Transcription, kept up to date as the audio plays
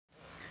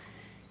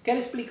Quero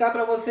explicar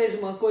para vocês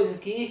uma coisa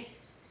aqui,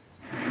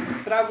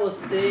 para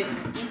você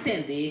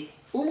entender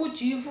o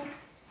motivo,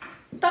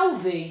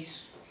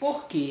 talvez,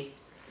 por que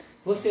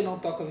você não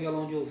toca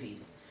violão de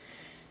ouvido.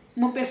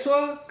 Uma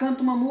pessoa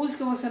canta uma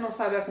música, você não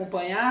sabe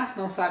acompanhar,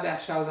 não sabe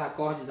achar os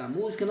acordes da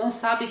música, não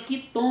sabe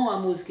que tom a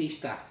música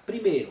está.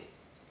 Primeiro,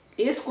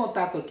 esse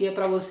contato aqui é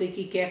para você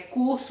que quer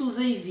cursos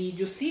em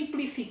vídeo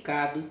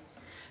simplificado,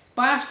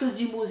 pastas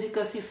de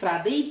música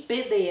cifrada em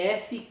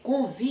PDF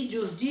com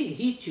vídeos de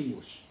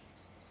ritmos.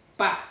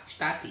 Pá,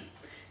 está aqui.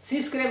 Se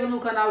inscreva no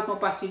canal e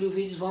compartilhe os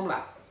vídeos, vamos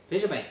lá.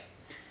 Veja bem.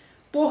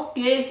 Por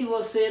que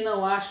você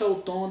não acha o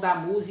tom da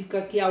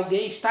música que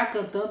alguém está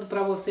cantando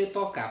para você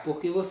tocar?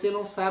 Porque você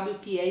não sabe o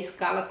que é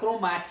escala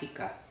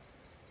cromática,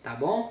 tá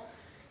bom?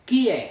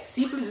 Que é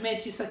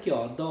simplesmente isso aqui,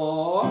 ó.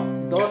 Dó,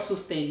 Dó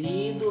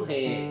sustenido,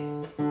 Ré.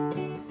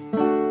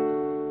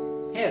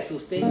 Ré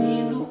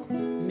sustenido,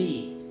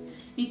 Mi.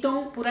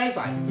 Então, por aí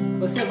vai.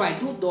 Você vai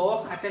do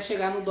Dó até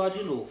chegar no Dó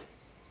de novo.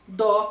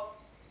 Dó,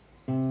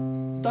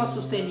 Dó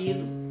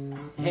sustenido,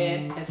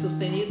 Ré, Ré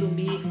sustenido,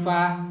 Mi,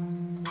 Fá.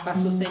 Fá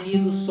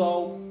sustenido,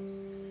 Sol,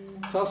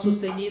 Sol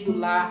sustenido,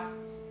 Lá,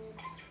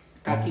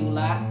 tá aqui o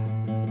Lá,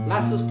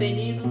 Lá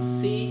sustenido,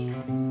 Si,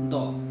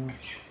 Dó.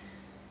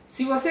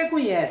 Se você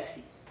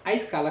conhece a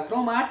escala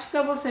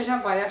cromática, você já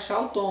vai achar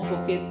o tom,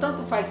 porque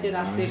tanto faz ser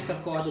na sexta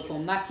corda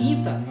como na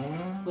quinta,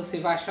 você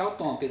vai achar o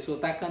tom. A pessoa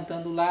está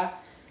cantando lá,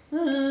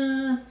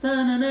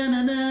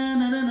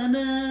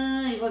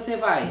 e você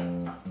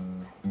vai...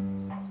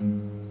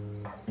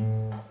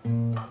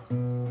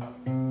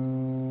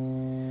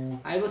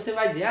 Aí você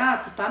vai dizer, ah,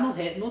 tu tá no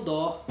Ré, no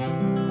Dó,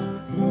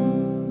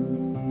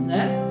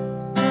 né?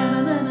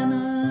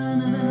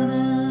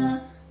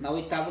 Na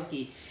oitava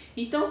aqui.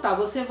 Então tá,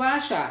 você vai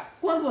achar.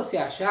 Quando você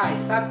achar e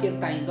sabe que ele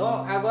tá em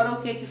Dó, agora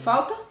o que que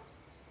falta?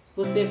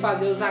 Você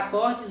fazer os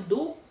acordes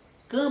do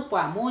campo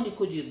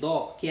harmônico de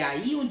Dó, que é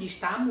aí onde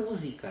está a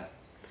música.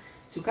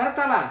 Se o cara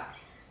tá lá...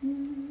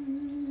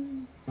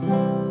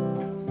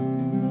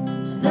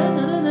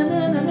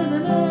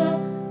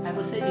 Aí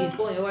você diz,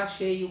 bom, eu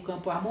achei o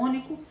campo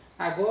harmônico,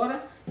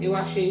 agora eu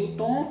achei o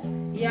tom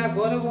e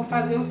agora eu vou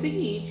fazer o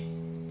seguinte.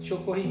 Deixa eu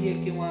corrigir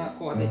aqui uma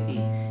corda aqui.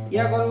 E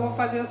agora eu vou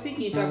fazer o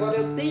seguinte, agora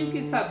eu tenho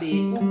que saber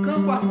o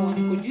campo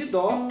harmônico de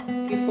Dó,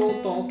 que foi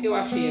o tom que eu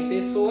achei a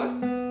pessoa.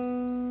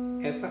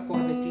 Essa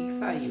corda aqui que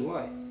saiu,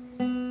 olha.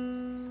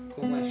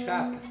 Como é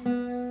chata.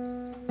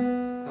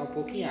 Tá um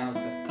pouquinho alta.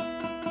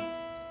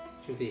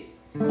 Deixa eu ver.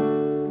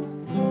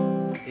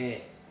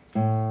 É.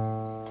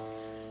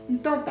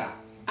 Então tá.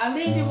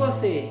 Além de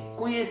você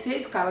conhecer a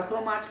escala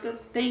cromática,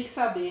 tem que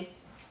saber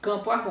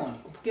campo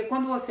harmônico. Porque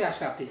quando você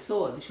achar a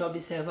pessoa, deixa eu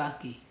observar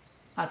aqui.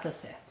 Ah, tá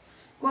certo.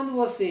 Quando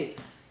você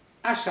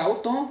achar o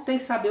tom, tem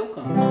que saber o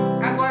campo.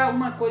 Agora,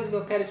 uma coisa que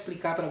eu quero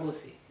explicar para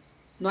você.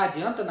 Não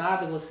adianta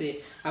nada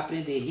você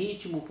aprender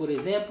ritmo, por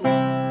exemplo.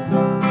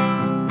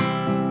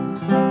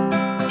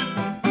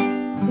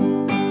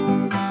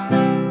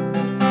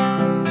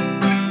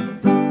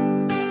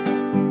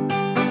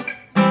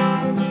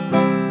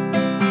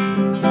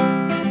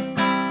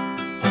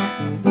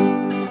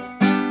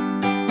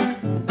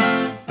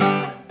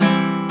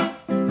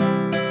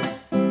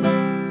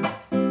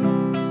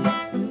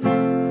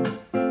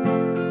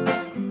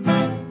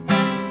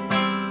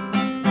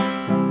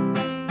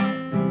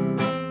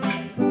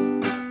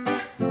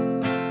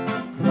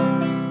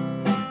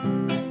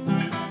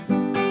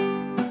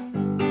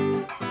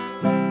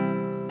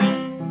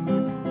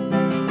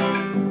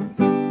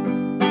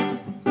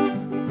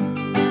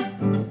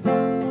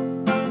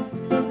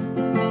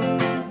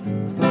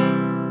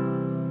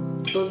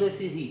 Todos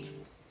esses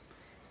ritmos.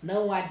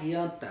 Não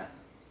adianta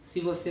se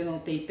você não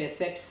tem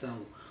percepção.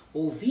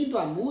 Ouvindo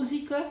a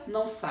música,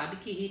 não sabe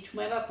que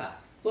ritmo ela tá.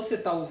 Você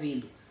tá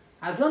ouvindo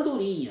as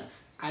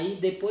andorinhas, aí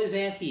depois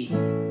vem aqui.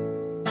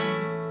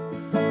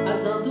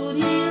 As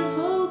andorinhas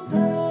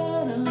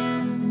voltaram,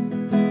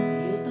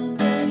 eu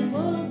também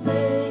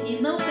voltei.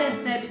 E não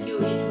percebe que o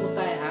ritmo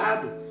tá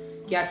errado,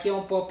 que aqui é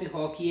um pop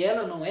rock e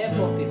ela não é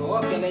pop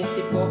rock, ela é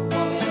esse pop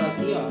bolero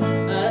aqui, ó.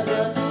 As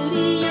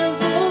andorinhas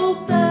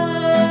voltaram.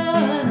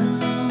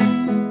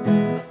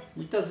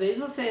 Muitas vezes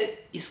você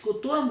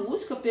escutou a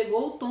música,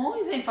 pegou o tom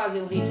e vem fazer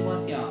um ritmo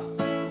assim, ó.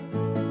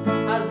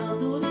 As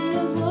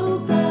andorinhas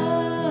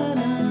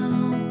voltaram.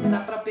 Dá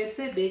pra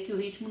perceber que o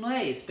ritmo não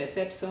é esse.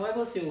 Percepção é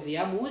você ouvir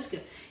a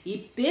música e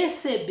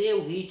perceber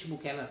o ritmo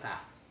que ela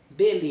tá.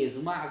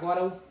 Beleza, mas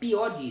agora o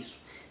pior disso.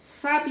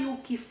 Sabe o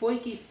que foi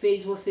que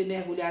fez você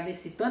mergulhar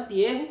nesse tanto de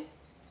erro?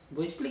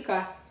 Vou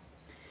explicar.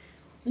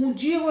 Um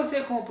dia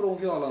você comprou um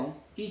violão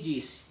e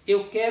disse,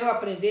 eu quero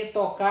aprender a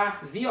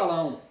tocar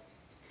violão.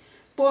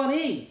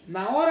 Porém,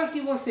 na hora que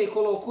você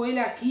colocou ele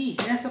aqui,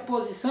 nessa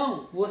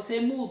posição,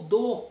 você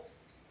mudou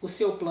o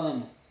seu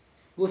plano.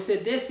 Você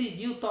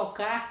decidiu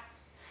tocar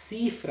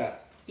cifra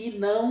e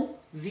não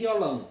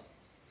violão.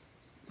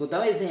 Vou dar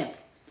um exemplo.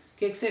 O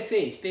que você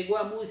fez? Pegou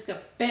a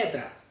música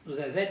Pedra, do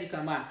Zezé de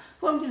Camargo.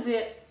 Vamos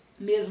dizer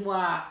mesmo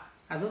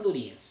as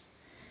andorinhas.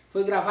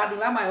 Foi gravado em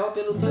Lá maior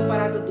pelo trio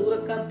Parada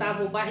Dura,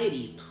 cantava o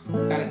Barrerito.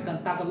 O cara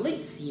cantava lá em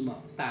cima,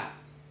 tá?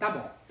 Tá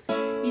bom.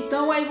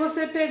 Então aí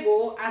você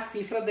pegou a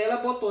cifra dela,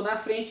 botou na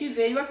frente e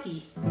veio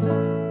aqui.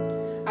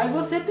 Aí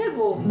você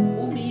pegou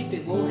o Mi,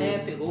 pegou o Ré,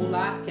 pegou o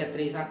Lá, que é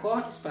 3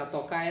 acordes para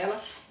tocar ela.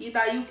 E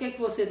daí o que é que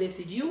você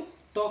decidiu?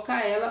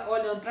 Tocar ela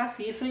olhando para a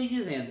cifra e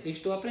dizendo, eu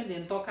estou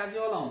aprendendo a tocar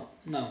violão.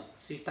 Não,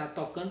 você está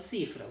tocando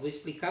cifra. Vou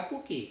explicar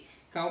por quê.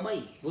 Calma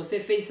aí. Você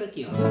fez isso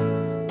aqui, ó.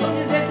 Vamos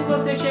dizer que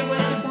você chegou a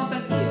esse ponto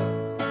aqui, ó.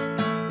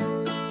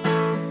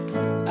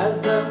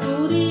 As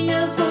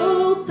andorinhas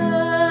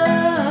voltaram.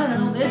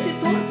 Nesse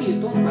tom aqui,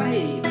 tom do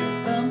barreiro.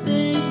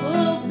 Também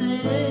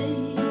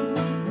voltei.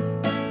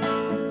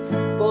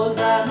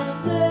 Pousar no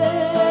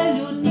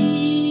velho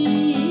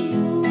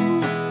ninho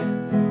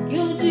que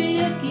um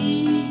dia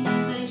aqui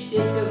deixei.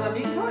 Seus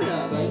amigos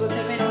olhando. Aí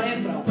você vem no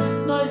refrão.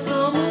 Nós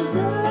somos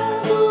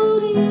a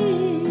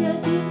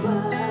andorinha que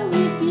vai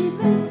e que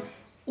vem.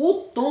 O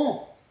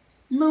tom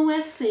não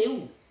é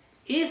seu.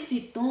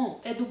 Esse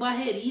tom é do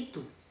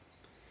barreirito.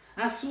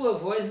 A sua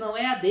voz não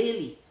é a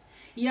dele.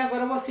 E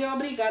agora você é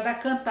obrigado a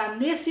cantar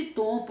nesse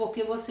tom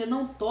porque você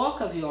não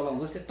toca violão,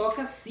 você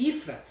toca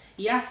cifra.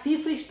 E a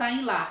cifra está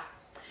em Lá.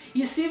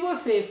 E se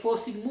você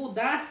fosse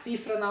mudar a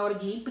cifra na hora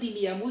de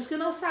imprimir a música,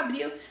 não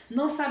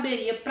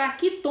saberia para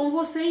que tom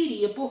você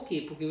iria. Por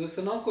quê? Porque você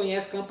não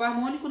conhece campo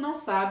harmônico, não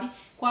sabe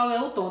qual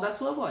é o tom da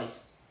sua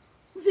voz.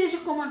 Veja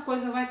como a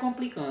coisa vai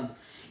complicando.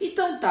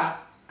 Então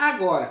tá,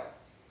 agora,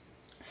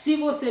 se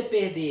você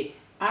perder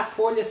a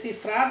folha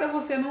cifrada,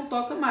 você não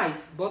toca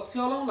mais. Bota o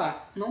violão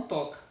lá, não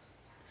toca.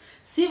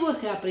 Se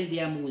você aprender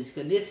a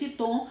música nesse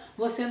tom,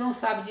 você não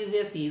sabe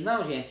dizer assim,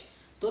 não gente,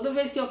 toda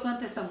vez que eu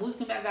canto essa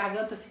música, minha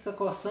garganta fica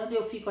coçando e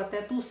eu fico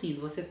até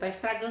tossindo. Você está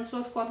estragando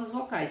suas cordas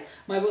vocais.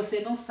 Mas você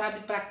não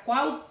sabe para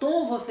qual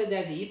tom você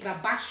deve ir para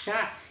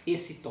baixar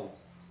esse tom.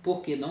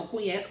 Porque não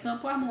conhece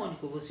campo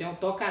harmônico. Você é um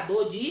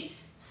tocador de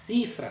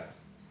cifra.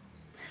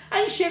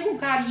 Aí chega um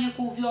carinha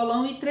com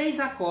violão e 3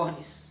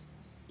 acordes.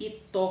 E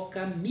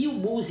toca 1000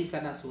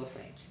 músicas na sua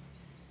frente.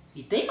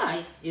 E tem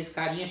mais. Esse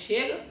carinha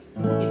chega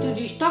e tu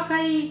diz, toca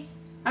aí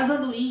as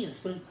andorinhas.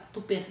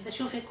 Tu pensa,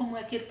 deixa eu ver como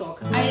é que ele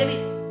toca.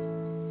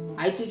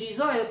 Aí tu diz,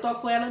 ó, eu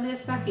toco ela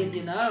nesse aqui. Ele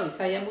diz, não, isso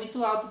aí é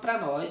muito alto pra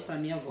nós, pra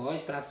minha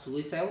voz, pra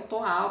sua. Isso aí é um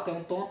tom alto, é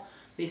um tom...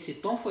 Esse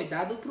tom foi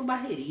dado pro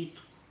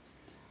barreirito.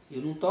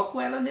 Eu não toco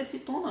ela nesse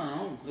tom,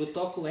 não. Eu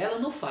toco ela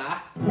no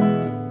Fá.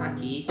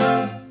 Aqui.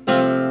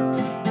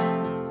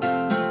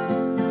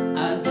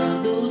 As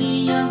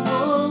andorinhas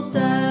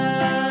voltaram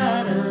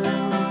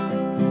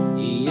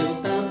e eu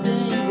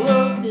também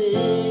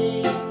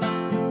voltei.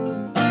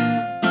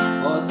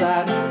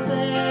 Posar no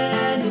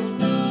velho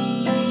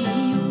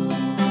ninho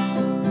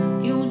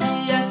que um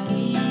dia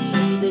aqui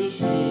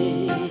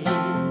deixei.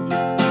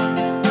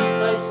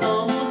 Nós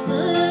somos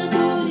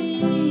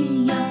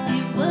andorinhas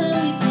que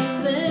vão e que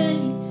vêm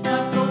à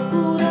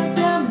procura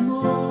de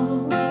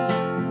amor.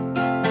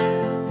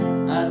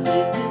 Às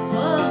vezes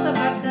volta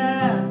pra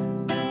casa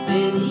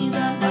ferida,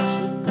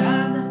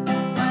 machucada,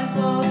 mas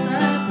volta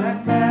pra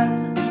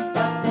casa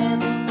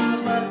batendo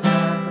suas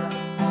asas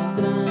com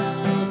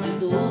grande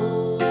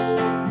dor.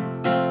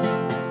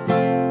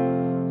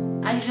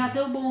 Aí já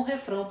deu bom o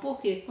refrão,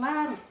 porque,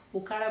 claro, o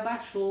cara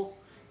baixou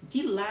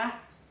de Lá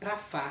pra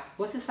Fá.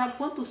 Você sabe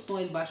quantos tons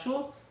ele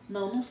baixou?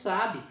 Não, não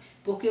sabe,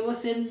 porque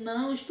você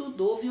não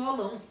estudou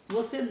violão,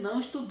 você não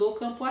estudou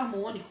campo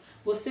harmônico,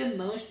 você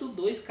não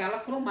estudou escala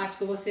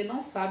cromática, você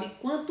não sabe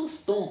quantos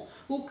tons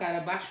o cara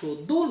baixou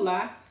do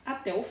Lá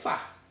até o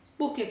Fá.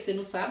 Por que você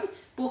não sabe?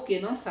 Porque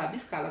não sabe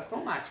escala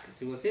cromática.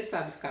 Se você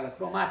sabe escala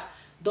cromática,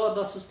 Dó,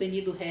 Dó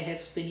sustenido, Ré, Ré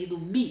sustenido,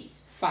 Mi,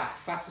 Fá,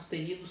 Fá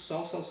sustenido,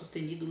 Sol, Sol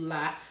sustenido,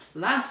 Lá,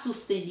 Lá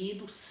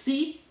sustenido,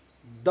 Si,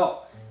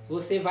 Dó.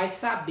 Você vai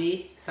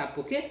saber, sabe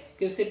por quê?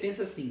 Porque você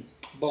pensa assim,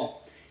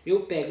 bom,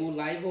 eu pego o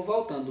Lá e vou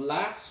voltando,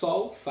 Lá,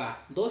 Sol, Fá,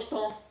 2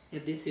 tons,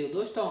 ele desceu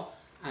 2 tons,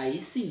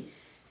 aí sim.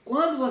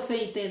 Quando você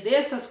entender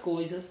essas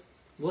coisas,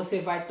 você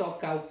vai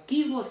tocar o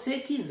que você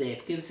quiser,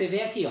 porque você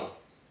vem aqui, ó,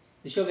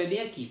 deixa eu ver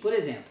bem aqui, por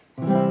exemplo.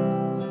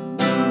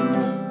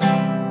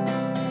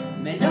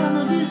 Melhor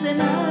não dizer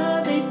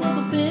nada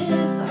enquanto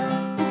pensa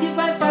o que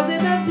vai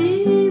fazer da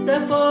vida.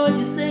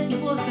 Pode ser que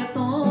você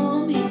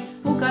tome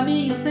um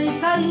caminho sem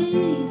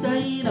saída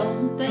e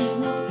não tem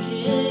outro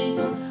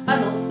jeito a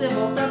não ser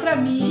voltar pra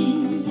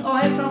mim. Ó,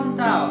 refrão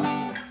tal,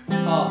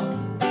 ó.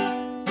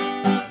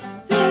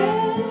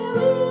 Eu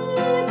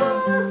e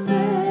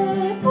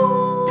você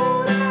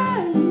por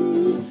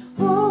aí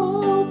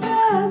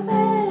outra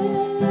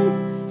vez.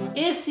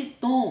 Esse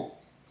tom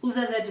o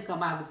Zezé de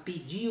Camargo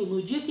pediu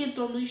no dia que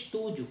entrou no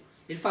estúdio.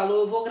 Ele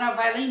falou, eu vou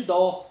gravar ela em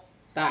Dó.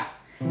 Tá.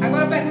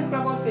 Agora eu pergunto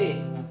pra você.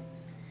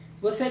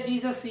 Você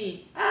diz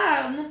assim,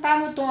 ah, não tá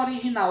no tom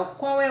original.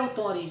 Qual é o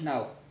tom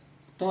original?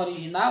 O tom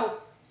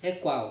original é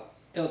qual?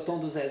 É o tom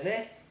do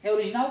Zezé? É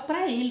original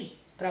pra ele,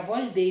 pra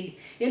voz dele.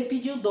 Ele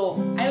pediu Dó.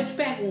 Aí eu te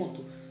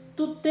pergunto,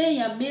 tu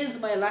tem a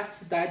mesma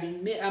elasticidade,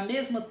 a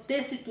mesma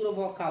tessitura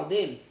vocal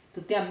dele?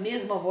 Tu tem a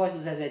mesma voz do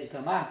Zezé de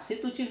Camargo? Se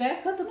tu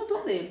tiver, canta no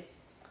tom dele.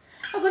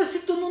 Agora, se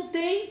tu não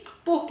tem,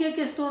 por que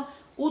questão?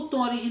 O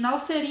tom original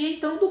seria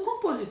então do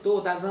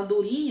compositor, das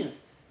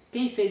andorinhas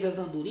Quem fez as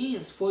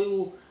andorinhas foi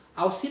o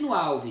Alcino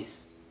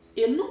Alves.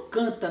 Ele não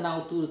canta na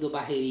altura do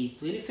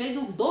barreirito, ele fez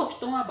 2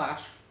 tons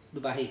abaixo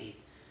do barreirito.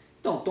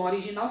 Então, o tom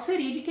original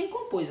seria de quem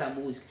compôs a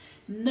música.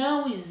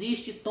 Não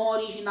existe tom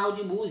original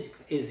de música.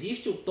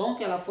 Existe o tom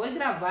que ela foi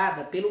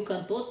gravada pelo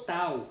cantor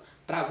tal,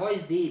 para a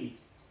voz dele.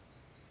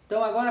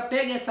 Então, agora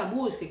pegue essa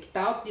música que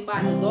está alto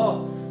demais no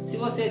dó. Se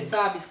você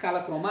sabe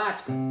escala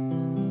cromática,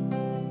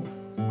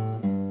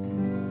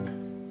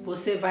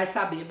 você vai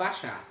saber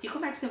baixar. E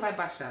como é que você vai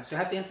baixar? Você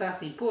vai pensar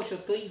assim, poxa, eu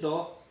estou em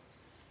dó.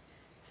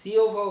 Se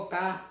eu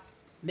voltar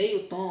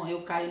meio tom,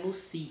 eu caio no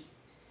si.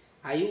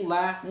 Aí um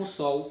lá, um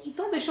sol.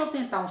 Então deixa eu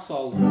tentar um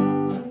sol.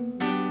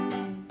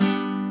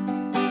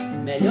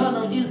 Melhor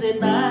não dizer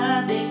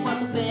nada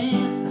enquanto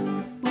pensa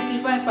o que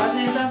vai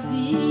fazer da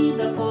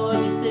vida.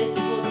 Pode ser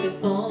que você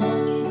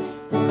tome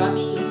um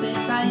caminho sem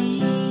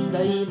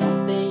saída e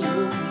não tem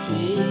outro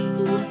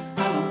jeito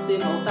a não ser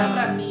voltar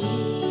pra mim.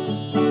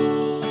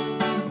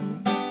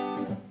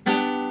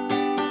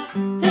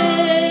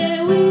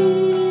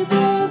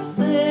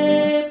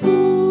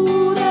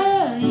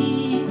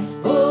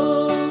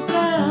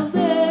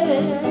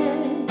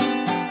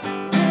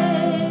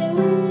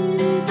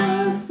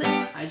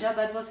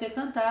 De você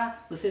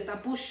cantar, você está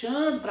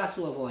puxando para a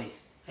sua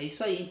voz. É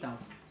isso aí então.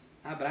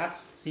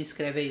 Abraço, se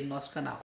inscreve aí no nosso canal.